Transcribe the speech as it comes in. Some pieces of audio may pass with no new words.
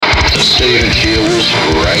Stephen Shields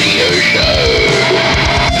Radio Show.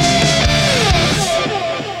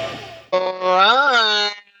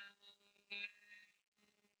 Alright.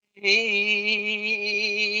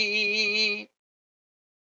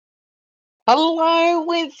 Hello,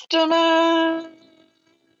 Wisdomer.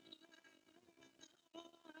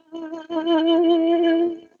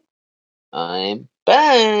 I'm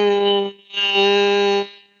back.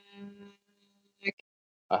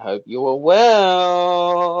 I hope you are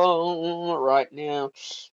well right now.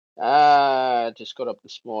 I just got up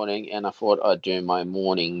this morning and I thought I'd do my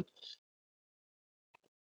morning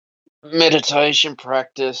meditation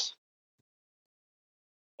practice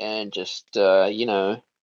and just, do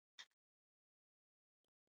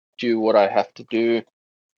what I have to do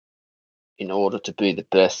in order to be the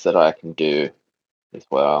best that I can do as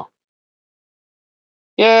well.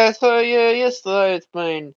 Yeah, so yeah, yesterday it's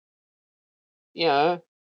been, you know,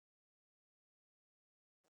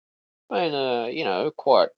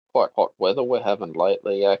 quite hot weather we're having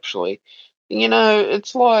lately actually.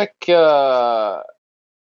 It's like the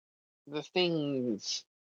things,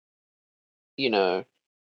 you know,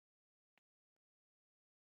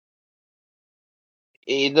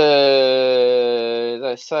 either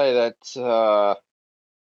they say that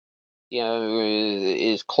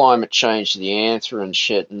is climate change the answer and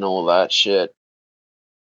shit and all that shit.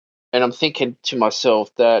 And I'm thinking to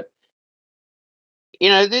myself that,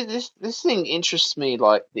 this thing interests me,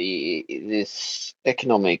 like this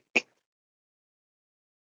economic,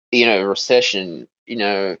 recession,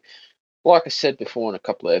 like I said before in a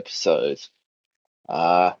couple of episodes.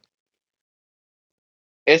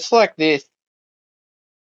 It's like this,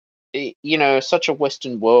 such a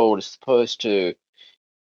Western world is supposed to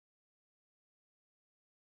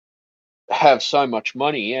have so much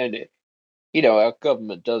money, and our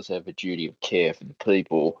government does have a duty of care for the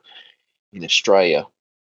people in Australia.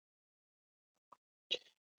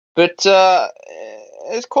 But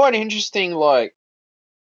it's quite interesting, like,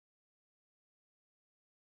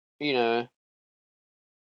 you know,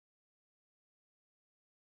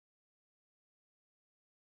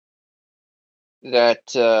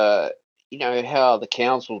 that how the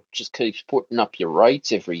council just keeps putting up your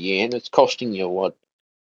rates every year, and it's costing you what,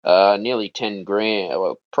 nearly 10 grand,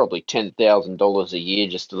 well, probably $10,000 a year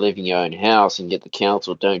just to live in your own house, and yet the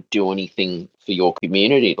council don't do anything for your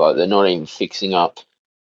community. Like, they're not even fixing up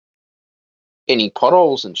any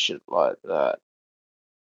potholes and shit like that.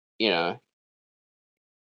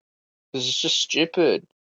 This is just stupid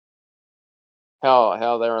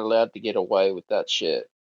how they're allowed to get away with that shit.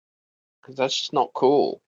 Because that's just not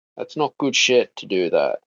cool. That's not good shit to do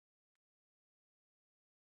that.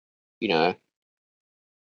 You know.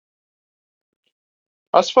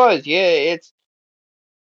 I suppose, yeah,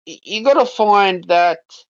 you got to find that.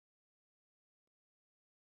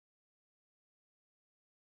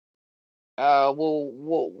 Well,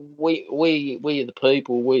 we the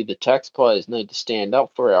people, we the taxpayers need to stand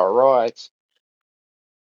up for our rights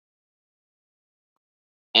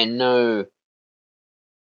and know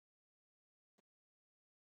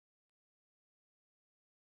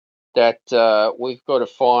that we've got to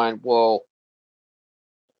find, well,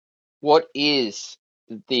 what is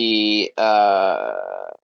the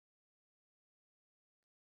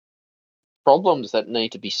problems that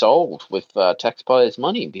need to be solved with taxpayers'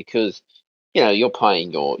 money, because you're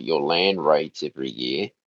paying your land rates every year,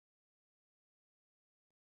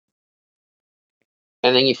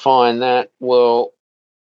 and then you find that, well,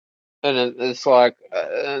 and it's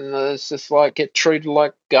just like get treated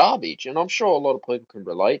like garbage. And I'm sure a lot of people can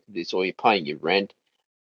relate to this. Or you're paying your rent,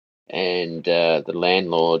 and the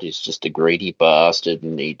landlord is just a greedy bastard,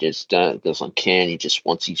 and he just doesn't care. And he just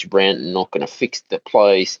wants his rent and not going to fix the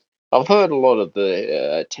place. I've heard a lot of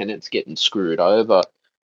the tenants getting screwed over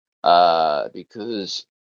because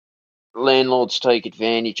landlords take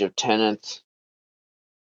advantage of tenants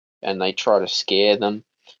and they try to scare them,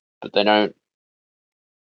 but they don't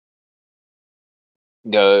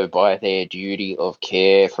go by their duty of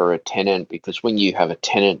care for a tenant, because when you have a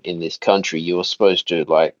tenant in this country, you're supposed to,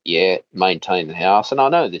 like, yeah, maintain the house. And I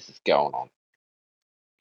know this is going on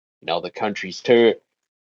in other countries too.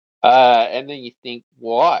 And then you think,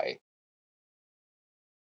 why?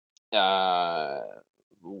 Uh,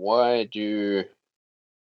 why do,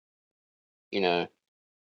 you know,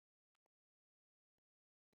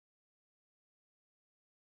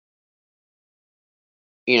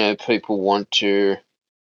 people want to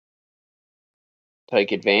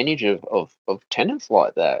take advantage of tenants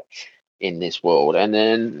like that in this world? And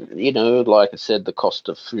then, like I said, the cost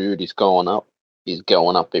of food is going up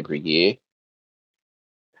every year.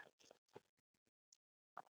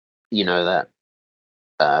 You know that.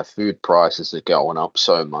 Food prices are going up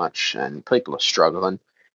so much, and people are struggling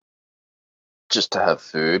just to have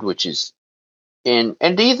food, which is and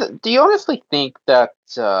do you honestly think that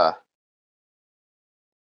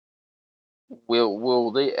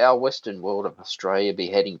will our Western world of Australia be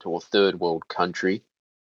heading to a third world country?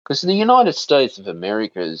 Because the United States of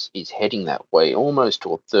America is heading that way, almost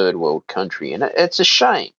to a third world country, and it's a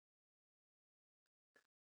shame.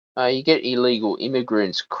 You get illegal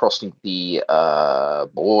immigrants crossing the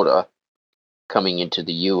border, coming into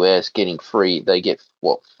the US, getting free. They get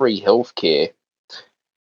what, free healthcare,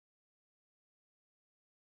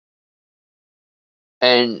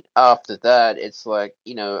 and after that, it's like,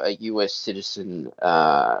 a US citizen,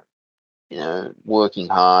 working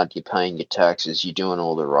hard, you're paying your taxes, you're doing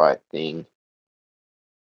all the right thing,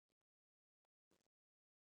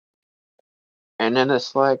 and then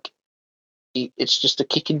it's like it's just a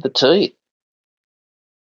kick in the teeth.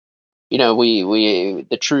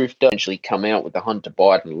 The truth does eventually come out with the Hunter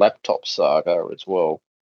Biden laptop saga as well.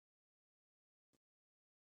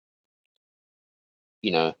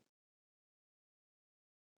 You know,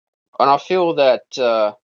 and I feel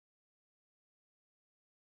that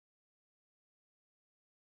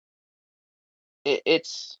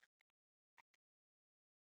it's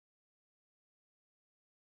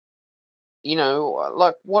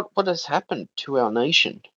like what has happened to our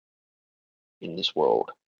nation in this world.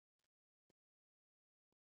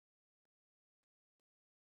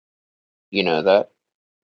 You know that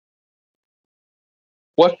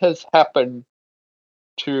what has happened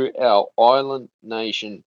to our island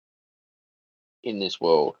nation in this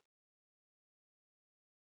world.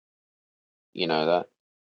 You know that,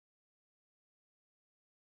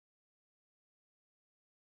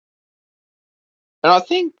 and I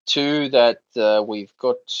think too that we've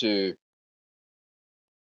got to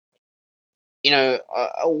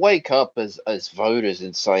wake up as voters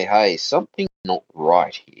and say, hey, something's not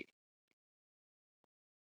right here.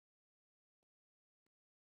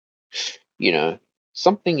 You know,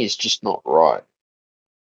 something is just not right.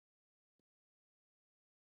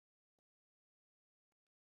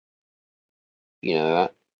 You know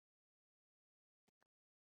that.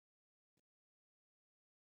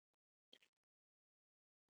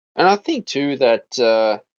 And I think too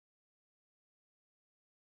that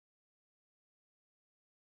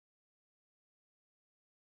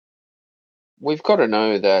we've got to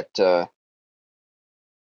know that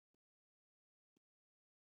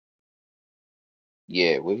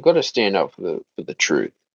yeah, we've got to stand up for the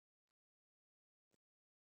truth.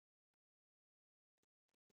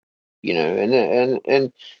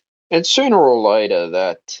 And sooner or later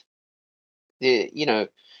that the you know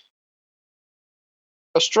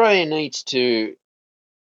Australia needs to,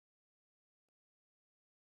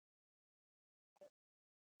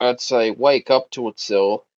 I'd say, wake up to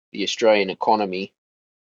itself, the Australian economy,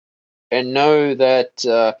 and know that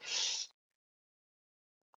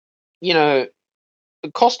you know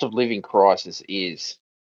the cost of living crisis is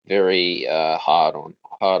very hard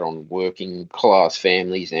on working class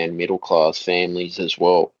families and middle class families as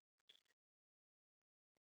well.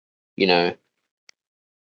 You know,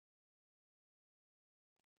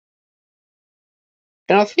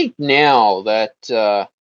 and I think now that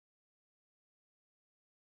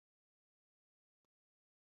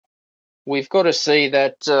we've got to see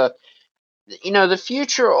that the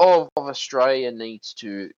future of Australia needs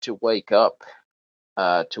to wake up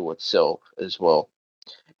to itself as well.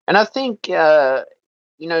 And I think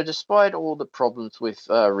despite all the problems with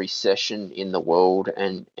recession in the world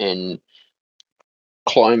and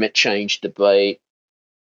climate change debate,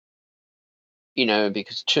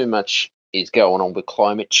 because too much is going on with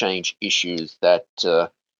climate change issues that are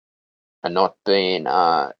not being,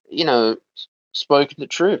 spoken the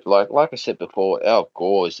truth. Like I said before, Al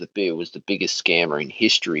Gore was the biggest scammer in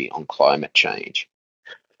history on climate change.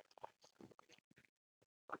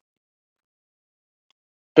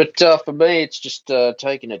 But for me, it's just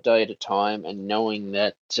taking a day at a time and knowing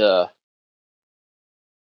that,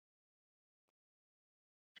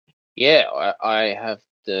 yeah, I have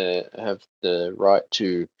the right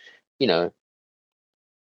to, you know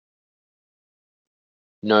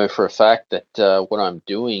for a fact that what I'm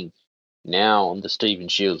doing now on the Stephen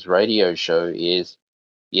Shields radio show is,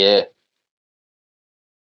 yeah,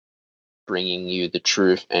 bringing you the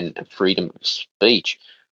truth and freedom of speech.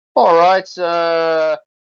 All right,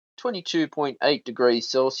 22.8 degrees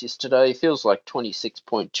Celsius today. Feels like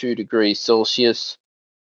 26.2 degrees Celsius.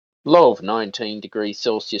 Low of 19 degrees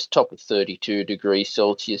Celsius. Top of 32 degrees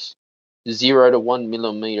Celsius. 0 to 1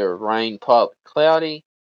 millimeter of rain. Partly cloudy.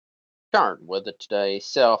 Current weather today: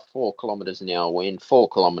 south 4 kilometers an hour wind, 4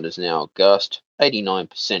 kilometers an hour gust.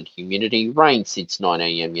 89% humidity. Rain since 9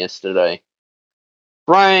 a.m. yesterday.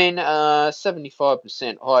 Rain,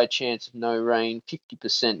 75% high chance of no rain,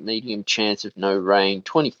 50% medium chance of no rain,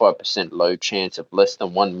 25% low chance of less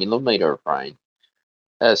than 1 millimetre of rain.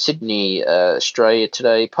 Sydney, Australia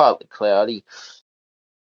today, partly cloudy.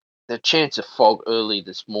 The chance of fog early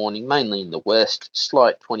this morning, mainly in the west.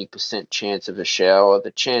 Slight 20% chance of a shower.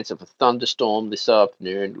 The chance of a thunderstorm this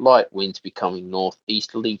afternoon. Light winds becoming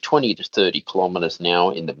northeasterly, 20 to 30 kilometres an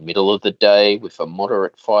hour in the middle of the day, with a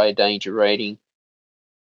moderate fire danger rating.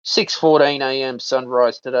 6:14 a.m.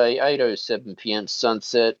 sunrise today, 8:07 p.m.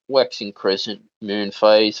 sunset, waxing crescent moon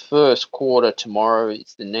phase. First quarter tomorrow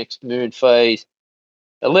is the next moon phase.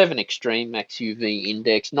 11 extreme max UV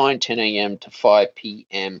index, 9:10 a.m. to 5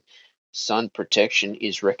 p.m. Sun protection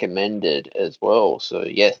is recommended as well. So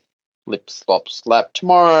yes, flip slop slap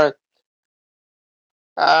tomorrow.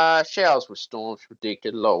 Showers with storms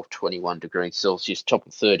predicted, low of 21 degrees Celsius, top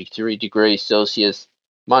of 33 degrees Celsius.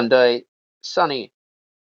 Monday, sunny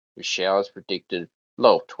with showers predicted,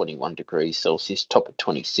 low of 21 degrees Celsius, top of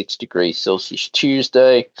 26 degrees Celsius.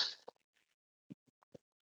 Tuesday,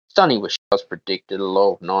 sunny with showers predicted, a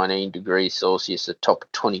low of 19 degrees Celsius, a top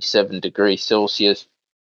of 27 degrees Celsius.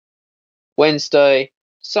 Wednesday,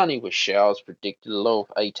 sunny with showers predicted, a low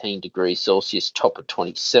of 18 degrees Celsius, top of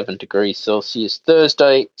 27 degrees Celsius.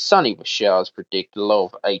 Thursday, sunny with showers predicted, a low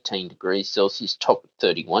of 18 degrees Celsius, top of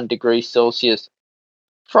 31 degrees Celsius.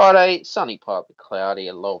 Friday, sunny partly cloudy,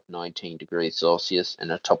 a low of 19 degrees Celsius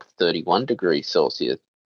and a top of 31 degrees Celsius.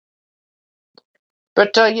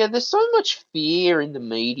 But yeah, there's so much fear in the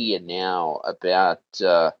media now about,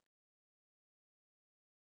 you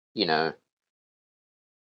know,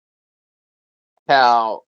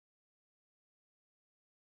 how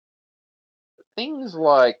things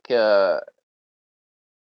like, you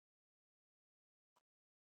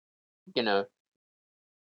know,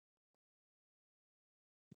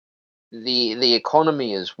 the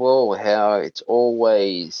economy as well, how it's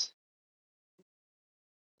always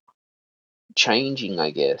changing,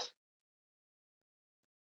 I guess,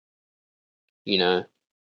 you know.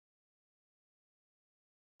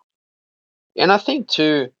 And I think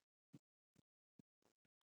too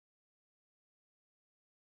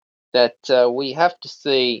that we have to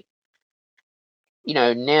see,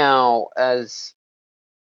 now as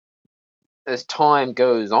time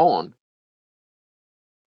goes on,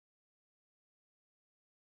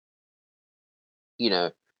 you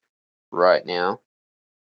know, right now.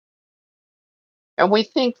 And we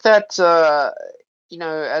think that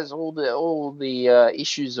as all the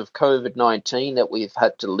issues of COVID-19 that we've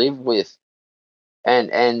had to live with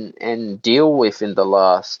and deal with in the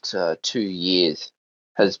last 2 years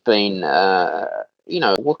has been,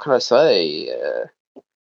 what can I say?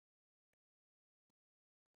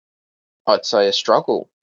 I'd say a struggle.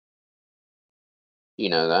 You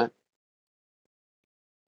know that,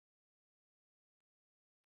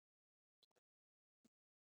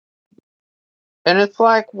 and it's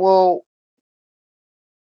like, well,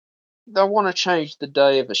 they want to change the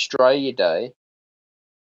day of Australia Day,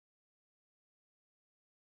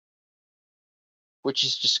 which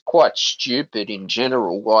is just quite stupid in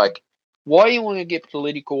general. Like, why you want to get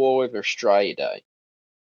political all over Australia Day?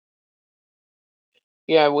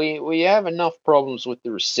 Yeah, we have enough problems with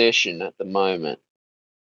the recession at the moment.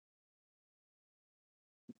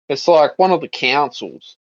 It's like one of the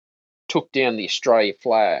councils took down the Australia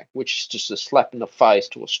flag, which is just a slap in the face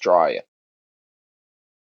to Australia.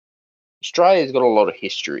 Australia's got a lot of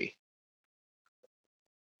history.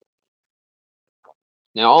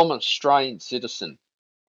 Now, I'm an Australian citizen.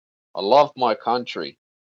 I love my country.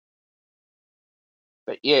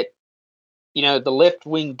 But yet, the left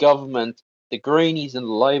wing government, the Greenies and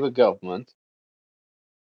the Labor government,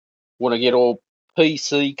 want to get all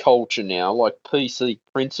PC culture now, like PC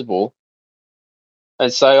principle,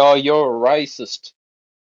 and say, oh, you're a racist.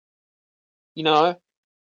 You know,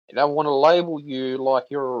 they want to label you like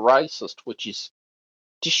you're a racist, which is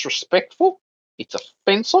disrespectful, it's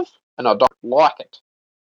offensive, and I don't like it.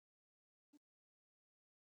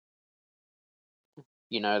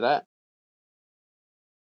 You know that?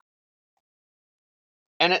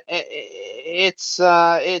 And it's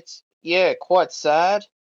yeah, quite sad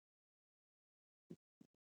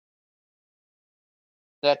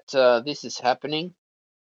that this is happening.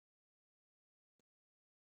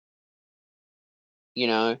 You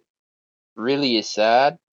know, really is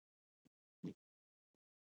sad.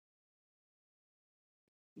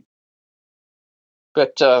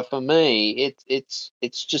 But for me, it's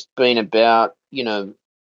just been about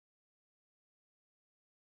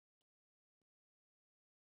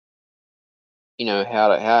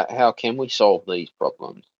how can we solve these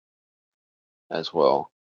problems as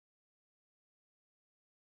well?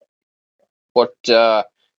 What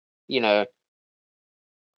you know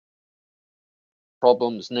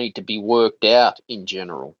problems need to be worked out in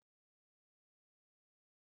general.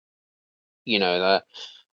 That.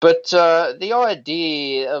 But the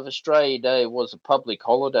idea of Australia Day was a public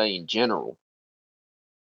holiday in general.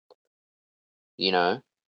 You know,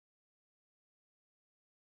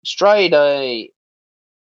 Australia Day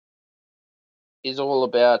is all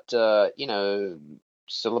about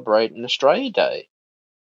celebrating Australia Day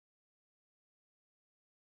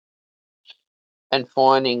and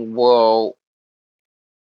finding, well,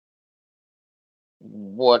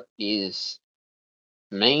 what is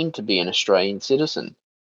mean to be an Australian citizen.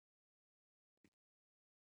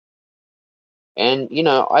 And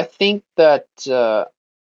I think that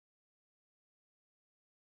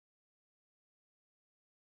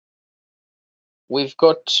we've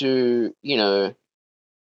got to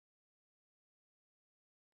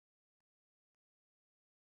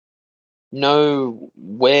know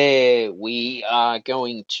where we are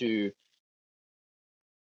going to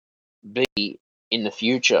be in the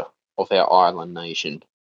future of our island nation.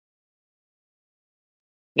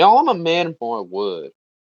 Now, I'm a man of my word.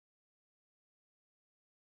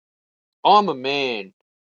 I'm a man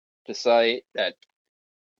to say that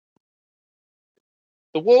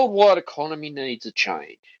the worldwide economy needs a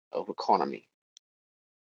change of economy.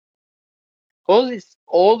 All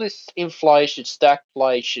this inflation,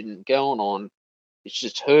 stagflation going on, it's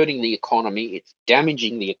just hurting the economy. It's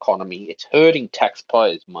damaging the economy. It's hurting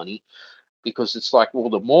taxpayers' money because it's like, well,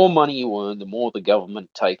 the more money you earn, the more the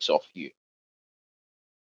government takes off you.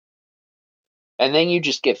 And then you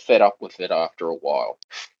just get fed up with it after a while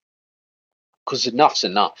because enough's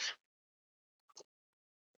enough.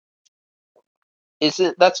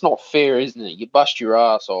 That's not fair, isn't it? You bust your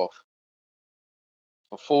ass off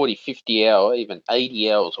for 40, 50 hours, even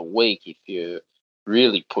 80 hours a week if you're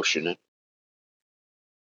really pushing it.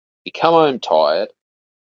 You come home tired,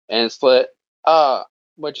 and it's like,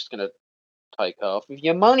 we're just going to take half of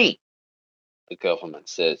your money. The government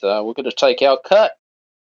says, we're going to take our cut.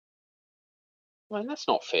 Well, that's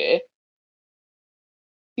not fair.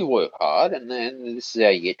 You work hard, and then this is how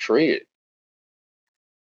you get treated.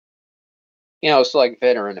 It's like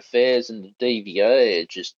Veteran Affairs and the DVA are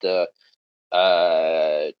just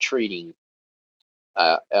treating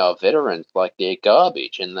our veterans like they're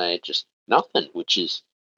garbage, and they're just nothing. Which is,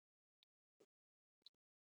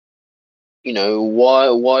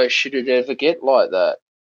 why should it ever get like that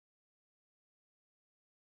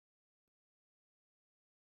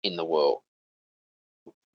in the world?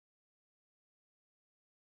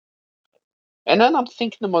 And then I'm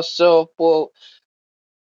thinking to myself, well,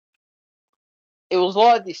 it was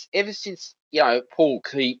like this ever since Paul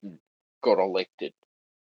Keaton got elected.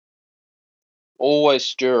 Always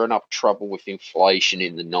stirring up trouble with inflation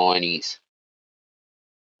in the 90s,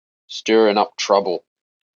 stirring up trouble,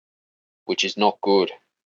 which is not good.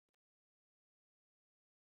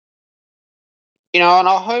 And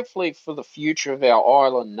I hopefully for the future of our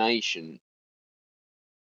island nation,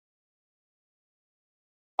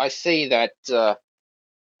 I see that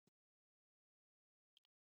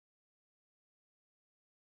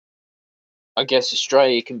I guess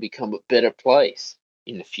Australia can become a better place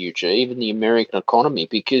in the future, even the American economy,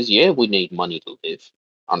 because yeah, we need money to live.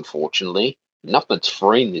 Unfortunately, nothing's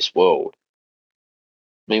free in this world.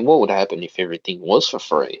 I mean, what would happen if everything was for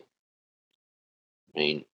free? I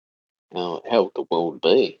mean, how would the world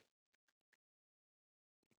be?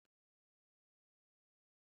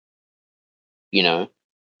 You know,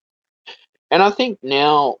 and I think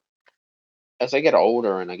now as I get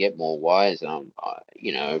older and I get more wise,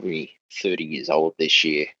 every 30 years old this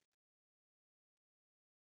year,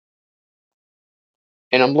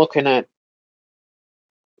 and I'm looking at,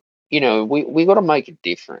 we got to make a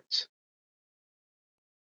difference.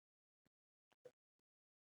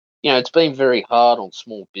 It's been very hard on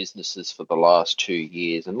small businesses for the last 2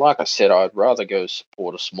 years, and like I said, I'd rather go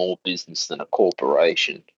support a small business than a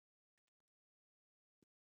corporation.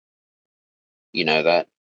 You know that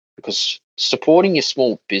because supporting your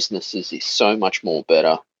small businesses is so much more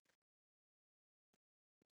better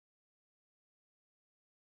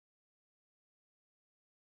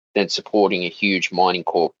than supporting a huge mining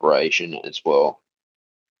corporation as well.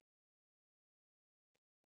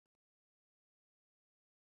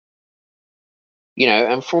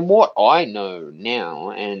 And from what I know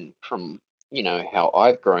now, and from how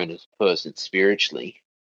I've grown as a person spiritually,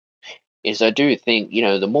 is I do think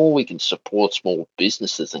the more we can support small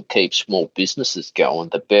businesses and keep small businesses going,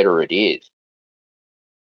 the better it is.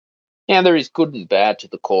 Now there is good and bad to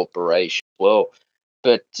the corporation. Well,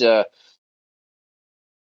 but I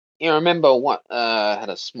remember what had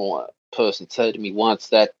a small person say to me once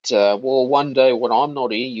that, well, one day when I'm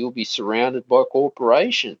not here, you'll be surrounded by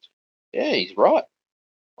corporations. Yeah, he's right.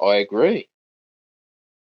 I agree.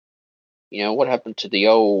 What happened to the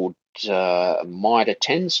old Mitre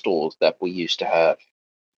 10 stores that we used to have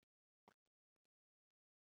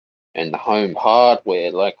and the home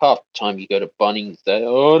hardware? Like half the time you go to Bunnings, I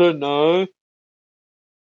don't know.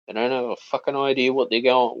 They don't have a fucking idea what you're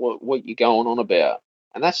going on about.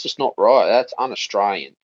 And that's just not right. That's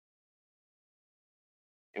un-Australian.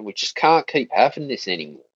 And we just can't keep having this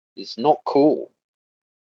anymore. It's not cool.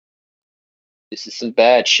 This is some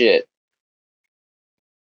bad shit.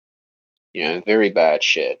 Very bad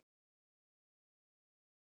shit.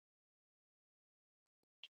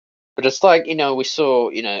 But it's like, we saw,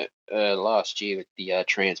 last year with the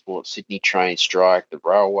Transport Sydney train strike, the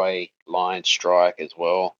railway line strike as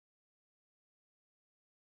well.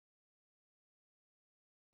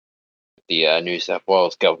 The New South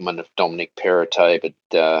Wales government of Dominic Perrottet,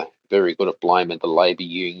 but very good at blaming the Labor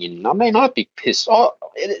Union. I mean, I'd be pissed.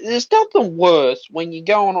 There's nothing worse when you're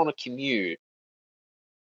going on a commute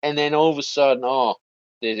and then all of a sudden,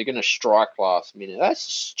 they're going to strike last minute. That's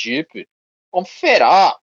stupid. I'm fed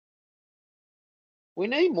up. We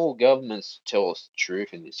need more governments to tell us the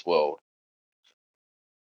truth in this world.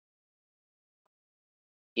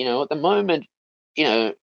 At the moment, you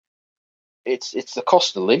know, it's the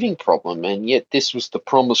cost of living problem, and yet this was the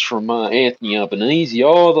promise from Anthony Albanese.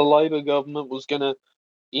 Oh, the Labor government was going to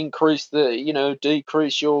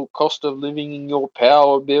decrease your cost of living and your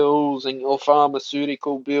power bills and your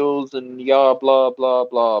pharmaceutical bills and blah blah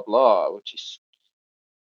blah blah. Which is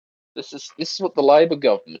this is what the Labor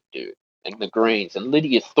government do, and the Greens and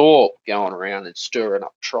Lydia Thorpe going around and stirring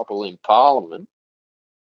up trouble in Parliament,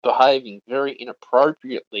 behaving very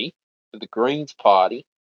inappropriately for the Greens party,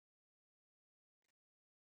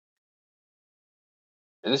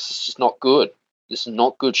 and this is just not good. This is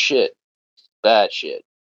not good shit. Bad shit.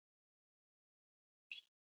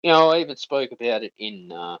 I even spoke about it in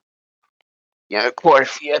quite a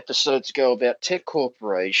few episodes ago about tech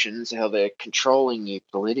corporations, how they're controlling you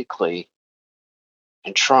politically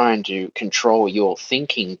and trying to control your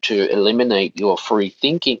thinking to eliminate your free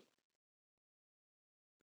thinking.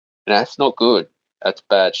 And that's not good. That's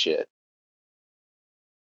bad shit.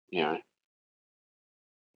 You know,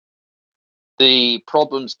 the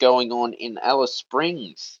problems going on in Alice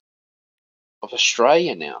Springs of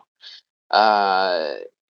Australia now. Uh,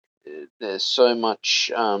 there's so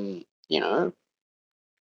much,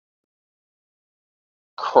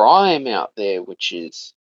 crime out there, which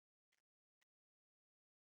is,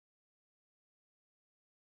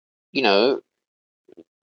 you know,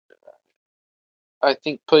 I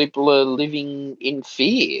think people are living in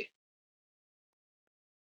fear.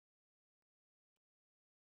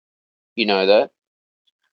 You know that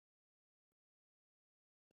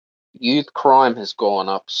youth crime has gone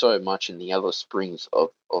up so much in the Alice Springs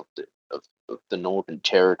of the Northern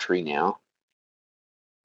Territory now.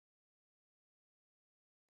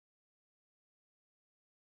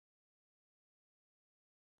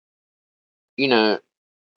 You know,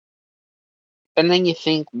 and then you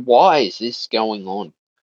think, why is this going on?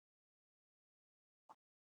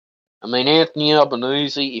 I mean, Anthony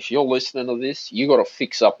Albanese, if you're listening to this, you got to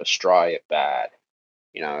fix up Australia bad.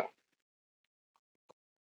 You know,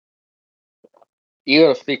 you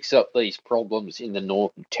got to fix up these problems in the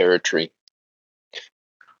Northern Territory.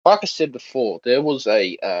 Like I said before, there was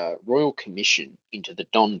a royal commission into the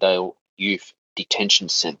Dondale Youth Detention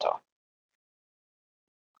Centre.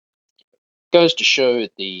 Goes to show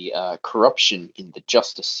the corruption in the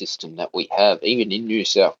justice system that we have, even in New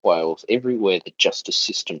South Wales. Everywhere the justice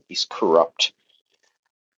system is corrupt.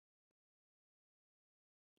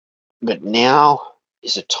 But now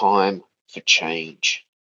is a time for change.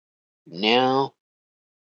 Now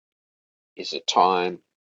is a time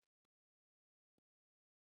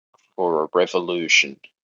for a revolution.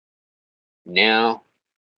 Now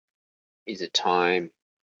is a time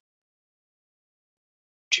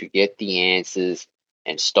to get the answers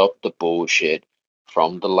and stop the bullshit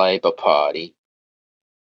from the Labor Party,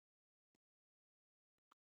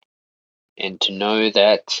 and to know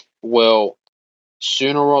that, well,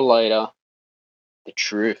 sooner or later, the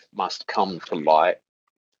truth must come to light.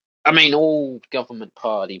 I mean, all government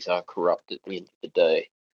parties are corrupt at the end of the day.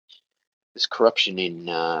 There's corruption in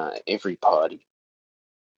every party.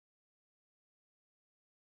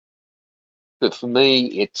 But for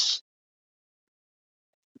me, it's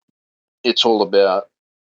all about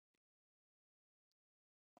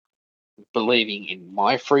believing in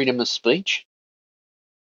my freedom of speech,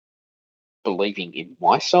 believing in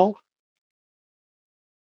myself,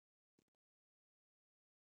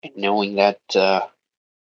 and knowing that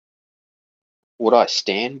what I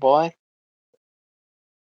stand by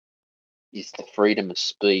is the freedom of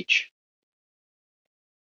speech.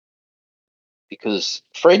 Because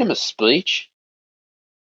freedom of speech,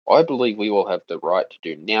 I believe we all have the right to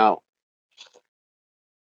do. Now,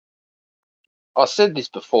 I said this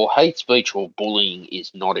before, hate speech or bullying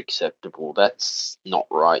is not acceptable. That's not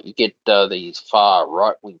right. You get these far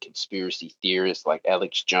right wing conspiracy theorists like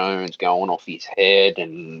Alex Jones going off his head,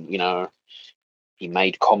 and, he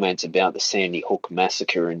made comments about the Sandy Hook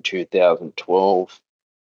massacre in 2012.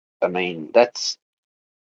 I mean, that's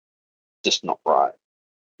just not right.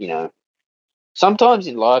 You know, sometimes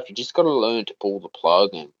in life you just got to learn to pull the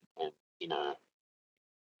plug, and you know,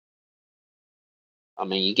 I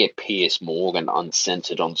mean, you get Piers Morgan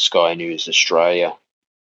uncensored on Sky News Australia.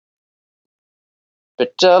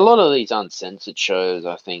 But a lot of these uncensored shows,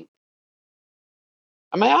 I mean,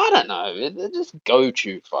 I don't know, they just go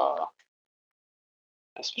too far.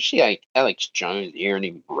 Especially like Alex Jones, hearing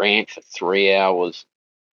him rant for 3 hours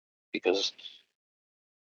because,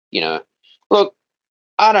 you know, look,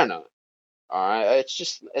 I don't know. All right,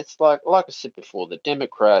 it's like I said before, the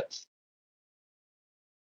Democrats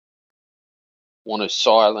want to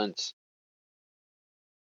silence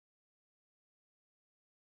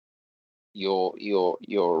your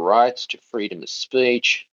rights to freedom of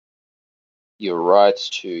speech, your rights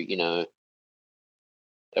to,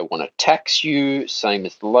 they want to tax you, same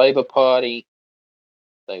as the Labor Party.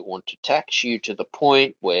 They want to tax you to the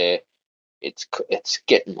point where it's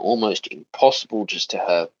getting almost impossible just to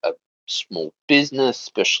have a small business,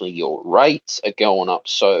 especially your rates are going up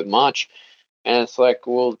so much. And it's like,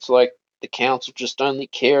 well, it's like the council just only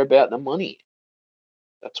care about the money.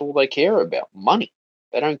 That's all they care about, money.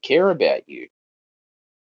 They don't care about you.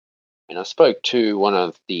 And I spoke to one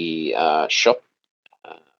of the shop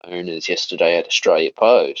owners yesterday at Australia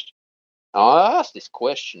Post. I asked this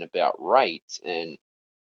question about rates, and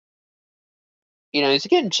it's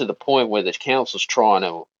getting to the point where the council's trying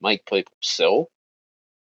to make people sell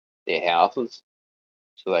their houses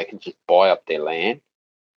so they can just buy up their land.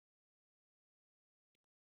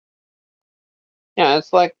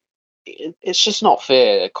 It's like it's just not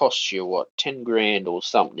fair. It costs you what, 10 grand or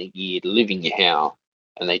something a year to live in your house,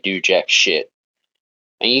 and they do jack shit.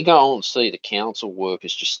 And you go and see the council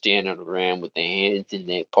workers just standing around with their hands in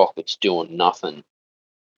their pockets doing nothing.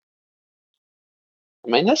 I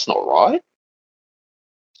mean, that's not right.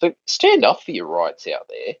 So stand up for your rights out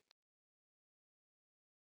there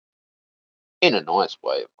in a nice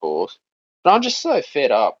way, of course. But I'm just so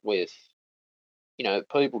fed up with,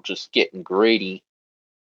 people just getting greedy,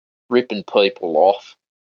 ripping people off,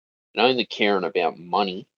 and only caring about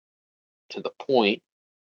money to the point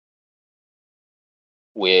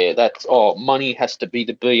where money has to be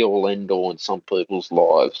the be all end all in some people's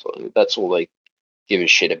lives. So that's all they give a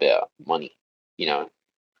shit about, money, you know.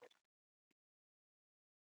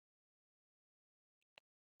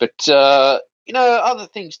 But other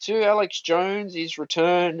things too. Alan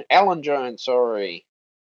Jones, sorry,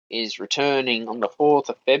 is returning on the 4th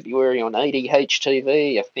of February on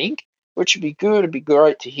ADHTV, I think, which would be good. It'd be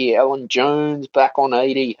great to hear Alan Jones back on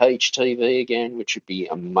ADHTV again, which would be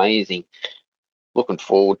amazing. Looking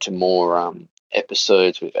forward to more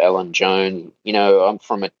episodes with Alan Jones. I'm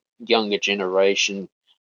from a younger generation,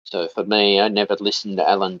 so for me, I never listened to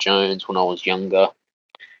Alan Jones when I was younger.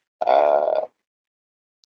 Uh,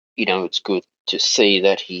 it's good to see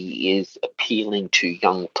that he is appealing to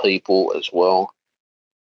young people as well,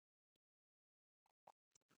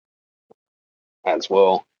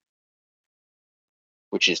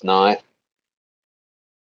 which is nice.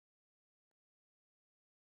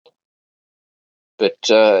 But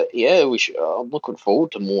yeah, I'm looking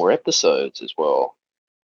forward to more episodes as well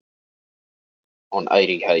on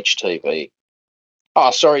ADHTV.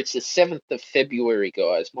 Oh, sorry, it's the 7th of February,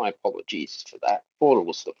 guys. My apologies for that. Thought it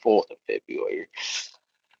was the 4th of February.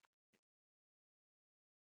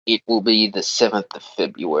 It will be the 7th of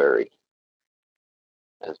February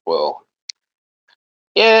as well.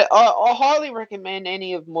 Yeah, I highly recommend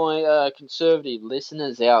any of my conservative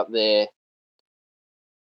listeners out there,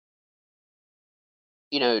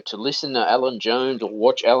 to listen to Alan Jones or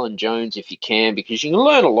watch Alan Jones if you can, because you can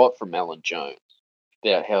learn a lot from Alan Jones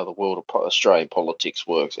about how the world of Australian politics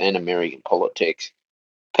works and American politics.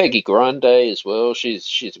 Peggy Grande as well.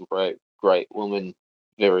 She's a great woman,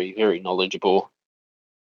 very very knowledgeable.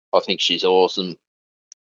 I think she's awesome.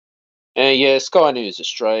 And yeah, Sky News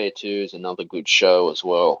Australia too is another good show as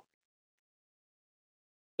well.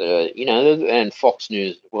 and Fox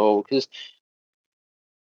News as well, because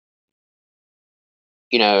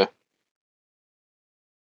you know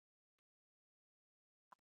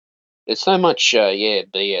there's so much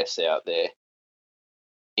BS out there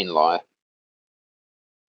in life,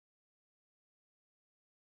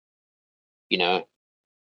 you know,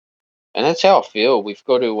 and that's how I feel. We've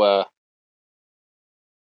got to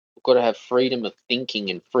have freedom of thinking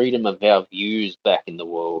and freedom of our views back in the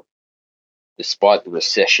world, despite the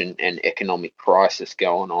recession and economic crisis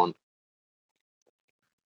going on.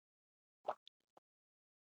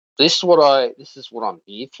 This is what I'm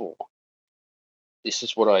here for. This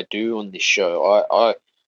is what I do on this show.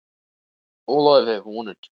 All I've ever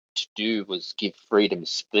wanted to do was give freedom of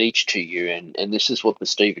speech to you, and this is what the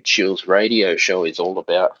Stephen Shields radio show is all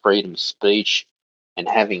about: freedom of speech and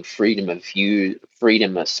having freedom of view,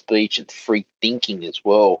 freedom of speech, and free thinking as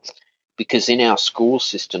well. Because in our school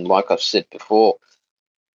system, like I've said before,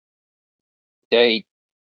 they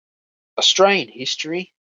Australian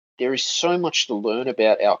history, there is so much to learn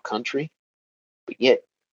about our country, but yet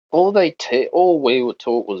all we were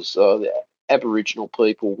taught was the Aboriginal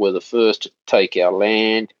people were the first to take our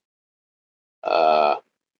land, uh,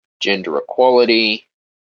 gender equality,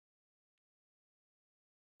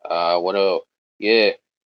 what else? Yeah,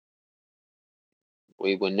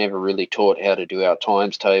 we were never really taught how to do our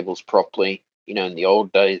times tables properly. In the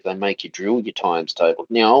old days, they make you drill your times table.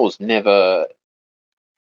 Now,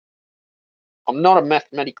 I'm not a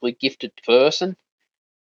mathematically gifted person,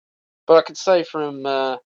 but I can say from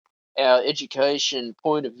our education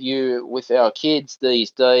point of view with our kids these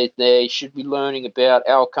days, they should be learning about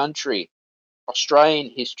our country, Australian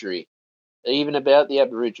history, even about the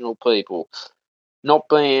Aboriginal people, not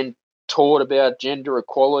being taught about gender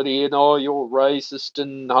equality and you're racist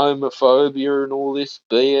and homophobia and all this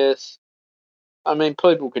BS. I mean,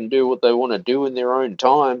 people can do what they want to do in their own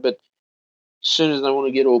time, but as soon as they want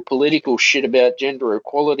to get all political shit about gender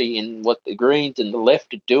equality and what the Greens and the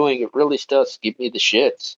left are doing, it really starts to give me the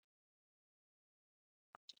shits.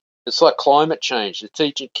 It's like climate change. They're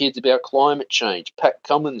teaching kids about climate change. Pat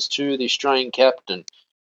Cummins, too, the Australian captain,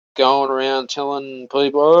 going around telling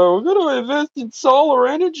people, oh, we've got to invest in solar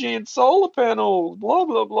energy and solar panels, blah,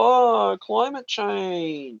 blah, blah, climate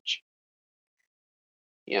change.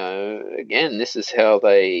 Again, this is how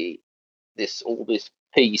all this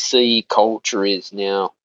PC culture is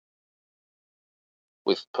now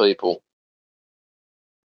with people.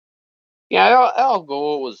 Al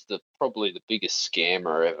Gore was probably the biggest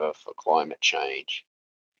scammer ever for climate change.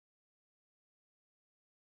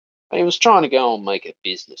 He was trying to go and make a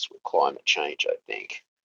business with climate change, I think.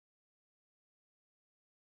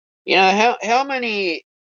 How many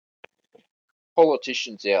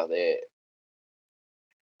politicians out there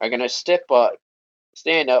are going to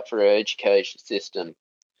stand up for our education system?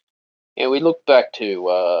 We look back to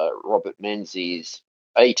Robert Menzies'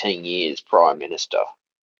 18 years Prime Minister.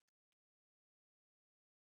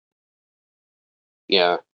 You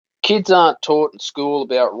know, Kids aren't taught in school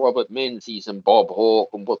about Robert Menzies and Bob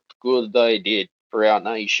Hawke and what good they did for our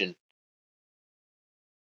nation.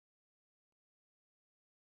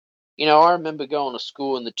 I remember going to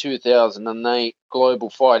school in the 2008 global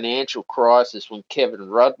financial crisis when Kevin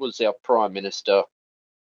Rudd was our Prime Minister,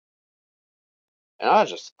 and I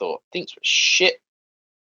just thought things were shit.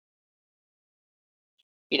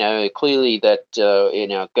 Clearly that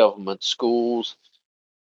in our government schools,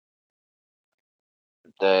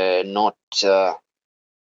 they're not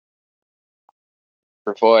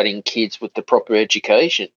providing kids with the proper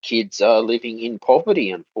education. Kids are living in poverty,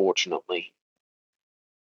 unfortunately.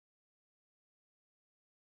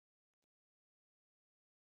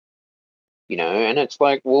 And it's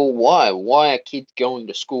like, well, why? Why are kids going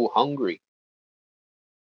to school hungry?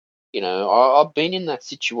 I've been in that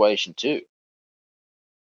situation too,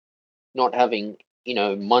 not having,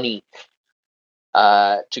 money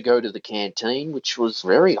to go to the canteen, which was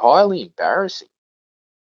very highly embarrassing.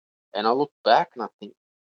 And I look back and I think,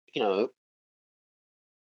 you know,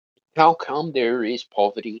 how come there is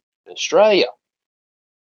poverty in Australia?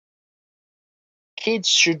 Kids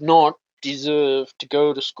should not deserve to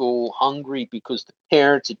go to school hungry because the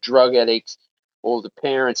parents are drug addicts or the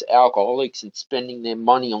parents are alcoholics and spending their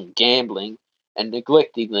money on gambling and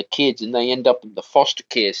neglecting the kids, and they end up in the foster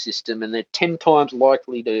care system, and they're 10 times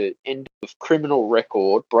likely to end up with criminal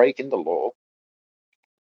record, breaking the law.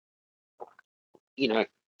 You know,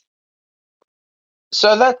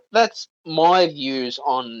 so that's my views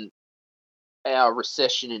on our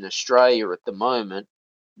recession in Australia at the moment,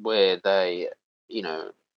 where you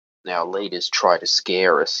know, our leaders try to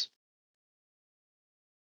scare us.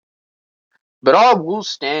 But I will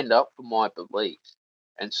stand up for my beliefs,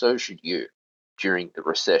 and so should you during the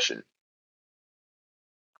recession.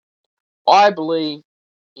 I believe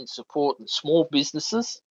in supporting small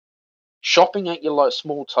businesses, shopping at your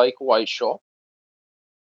small takeaway shop,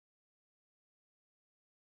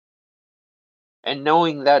 and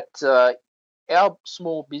knowing that our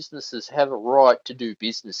small businesses have a right to do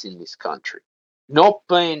business in this country, not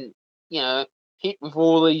being, you know, hit with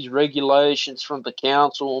all these regulations from the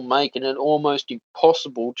council, making it almost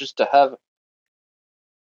impossible just to have,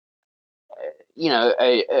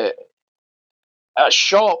 a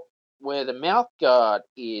shop where the mouth guard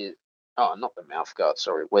is, oh, not the mouth guard,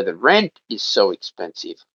 sorry, where the rent is so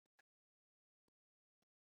expensive,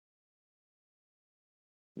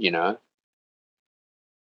 you know.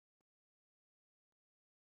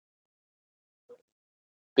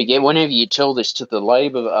 But yeah, whenever you tell this to the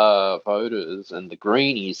Labor voters and the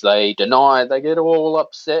Greenies, they deny it. They get all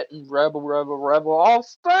upset and rabble, rabble, rabble. Oh,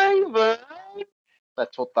 Stephen!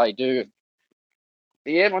 That's what they do.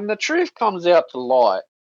 Yeah, when the truth comes out to light,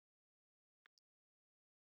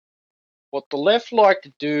 what the left like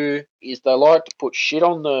to do is they like to put shit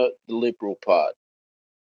on the Liberal part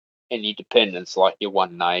and independents like your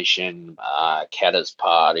One Nation, Katter's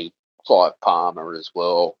Party, Clive Palmer as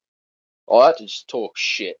well. I like to just talk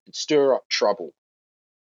shit and stir up trouble.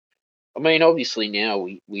 I mean, obviously now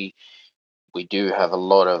we do have a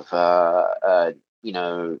lot of you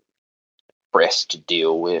know, press to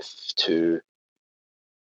deal with too,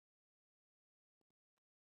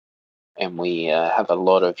 and we have a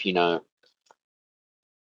lot of,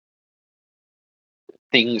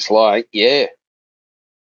 things like, yeah,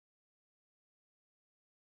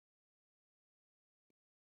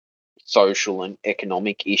 social and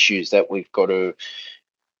economic issues that we've got to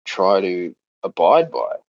try to abide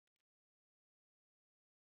by.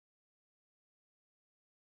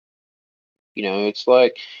 It's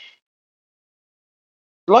like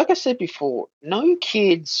I said before, no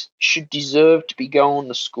kids should deserve to be going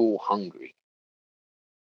to school hungry.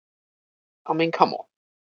 I mean, come on.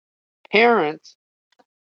 Parents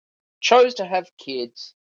chose to have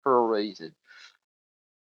kids for a reason.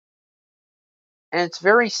 And it's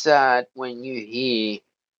very sad when you hear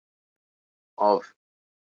of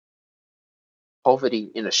poverty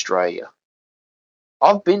in Australia.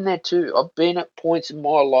 I've been there too. I've been at points in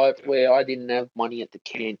my life where I didn't have money at the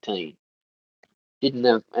canteen. Didn't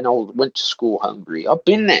have, and I went to school hungry. I've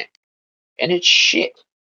been there, and it's shit.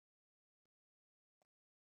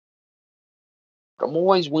 But I'm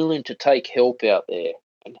always willing to take help out there,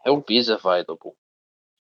 and help is available.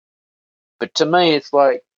 But to me, it's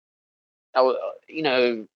like,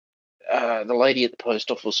 the lady at the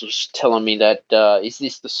post office was telling me that, is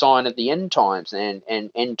this the sign of the end times and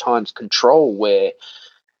end times control, where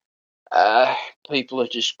uh, people are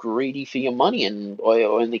just greedy for your money, and I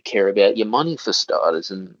only care about your money for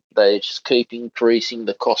starters, and they just keep increasing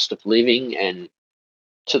the cost of living, and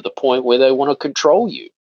to the point where they want to control you.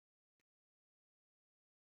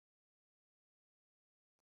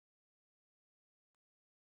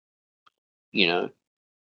 You know,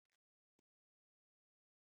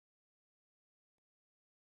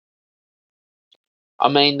 I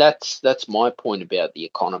mean, that's my point about the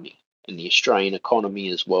economy and the Australian economy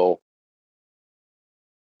as well.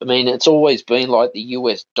 I mean, it's always been like the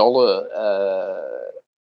US dollar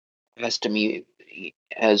has to me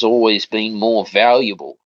has always been more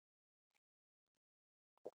valuable.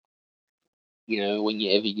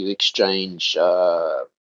 Whenever you exchange,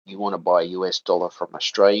 you want to buy US dollar from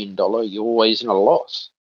Australian dollar, you're always in a loss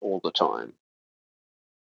all the time.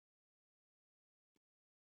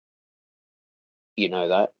 You know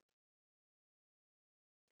that.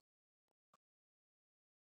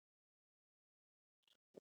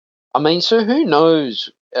 I mean, so who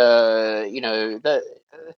knows? That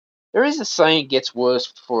there is a saying, gets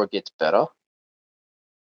worse before it gets better.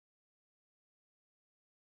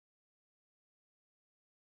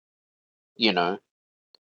 You know,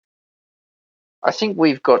 I think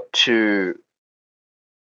we've got to.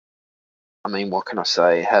 I mean, what can I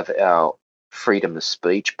say? Have our freedom of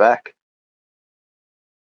speech back,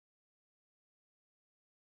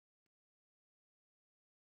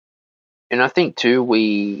 and I think too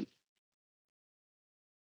we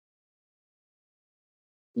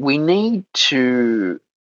need to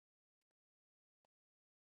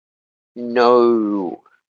know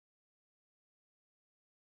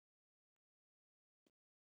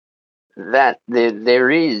that there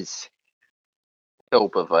is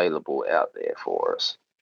help available out there for us.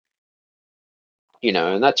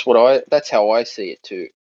 And that's how I see it too.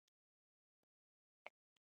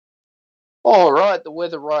 All right, the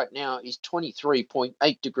weather right now is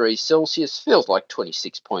 23.8 degrees Celsius. Feels like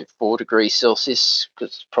 26.4 degrees Celsius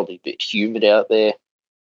because it's probably a bit humid out there.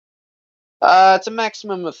 It's a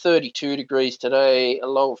maximum of 32 degrees today, a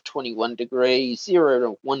low of 21 degrees, 0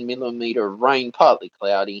 to 1 millimeter of rain, partly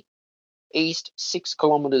cloudy. East, 6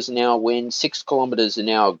 kilometers an hour wind, 6 kilometers an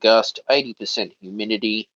hour gust, 80%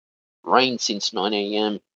 humidity. Rain since 9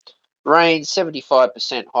 a.m. Rain,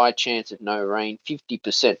 75% high chance of no rain,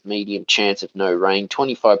 50% medium chance of no rain,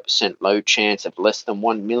 25% low chance of less than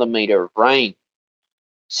 1 millimeter of rain.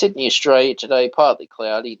 Sydney, Australia today, partly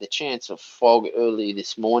cloudy. The chance of fog early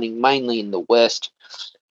this morning, mainly in the west.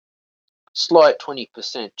 Slight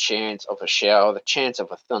 20% chance of a shower. The chance of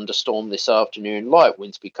a thunderstorm this afternoon. Light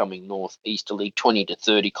winds becoming northeasterly, 20 to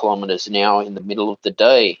 30 kilometers an hour in the middle of the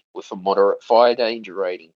day, with a moderate fire danger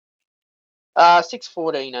rating.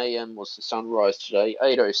 6:14 a.m. was the sunrise today.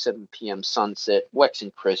 8:07 p.m. sunset.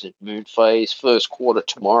 Waxing crescent moon phase. First quarter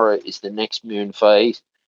tomorrow is the next moon phase.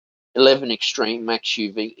 11 extreme max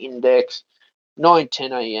UV index.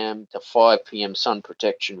 9:10 a.m. to 5 p.m. sun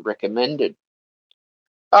protection recommended.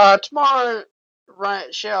 Tomorrow,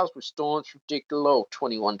 showers with storms predicted, low of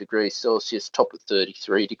 21 degrees Celsius, top of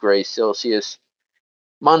 33 degrees Celsius.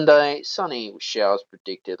 Monday, sunny with showers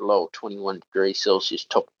predicted, low of 21 degrees Celsius,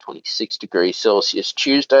 top of 26 degrees Celsius.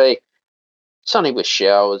 Tuesday, sunny with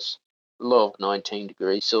showers, low of 19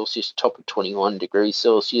 degrees Celsius, top of 21 degrees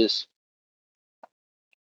Celsius.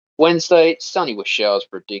 Wednesday, sunny with showers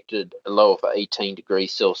predicted, a low of 18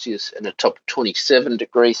 degrees Celsius and a top of 27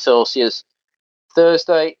 degrees Celsius.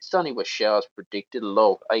 Thursday, sunny with showers predicted, a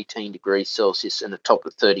low of 18 degrees Celsius and a top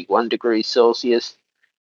of 31 degrees Celsius.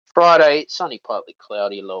 Friday, sunny partly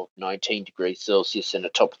cloudy, a low of 19 degrees Celsius and a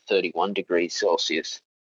top of 31 degrees Celsius.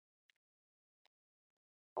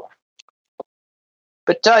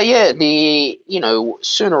 But yeah,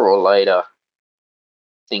 sooner or later,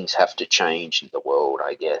 things have to change in the world,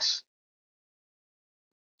 I guess.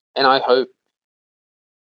 And I hope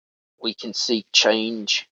we can seek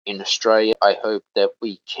change in Australia. I hope that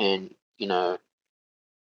we can,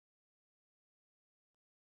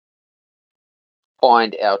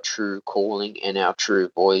 find our true calling and our true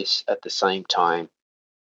voice at the same time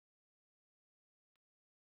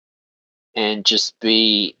and just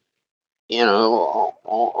be, on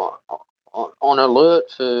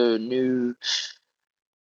alert for new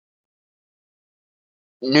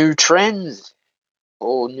trends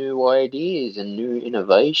or new ideas and new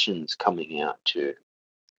innovations coming out too.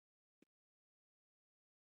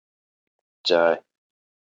 So,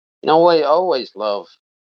 I always love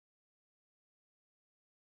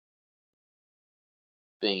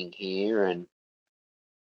being here and,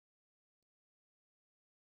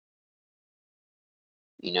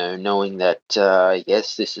 knowing that,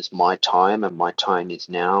 yes, this is my time and my time is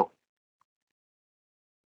now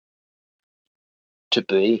to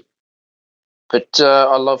be. But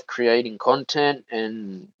I love creating content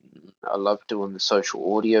and I love doing the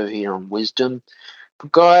social audio here on Wisdom.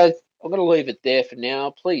 But guys, I'm going to leave it there for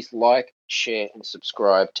now. Please like, share, and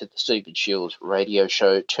subscribe to the Stephen Shields radio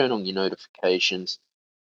show. Turn on your notifications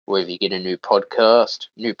wherever you get a new podcast.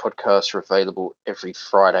 New podcasts are available every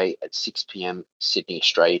Friday at 6 p.m. Sydney,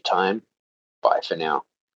 Australia time. Bye for now.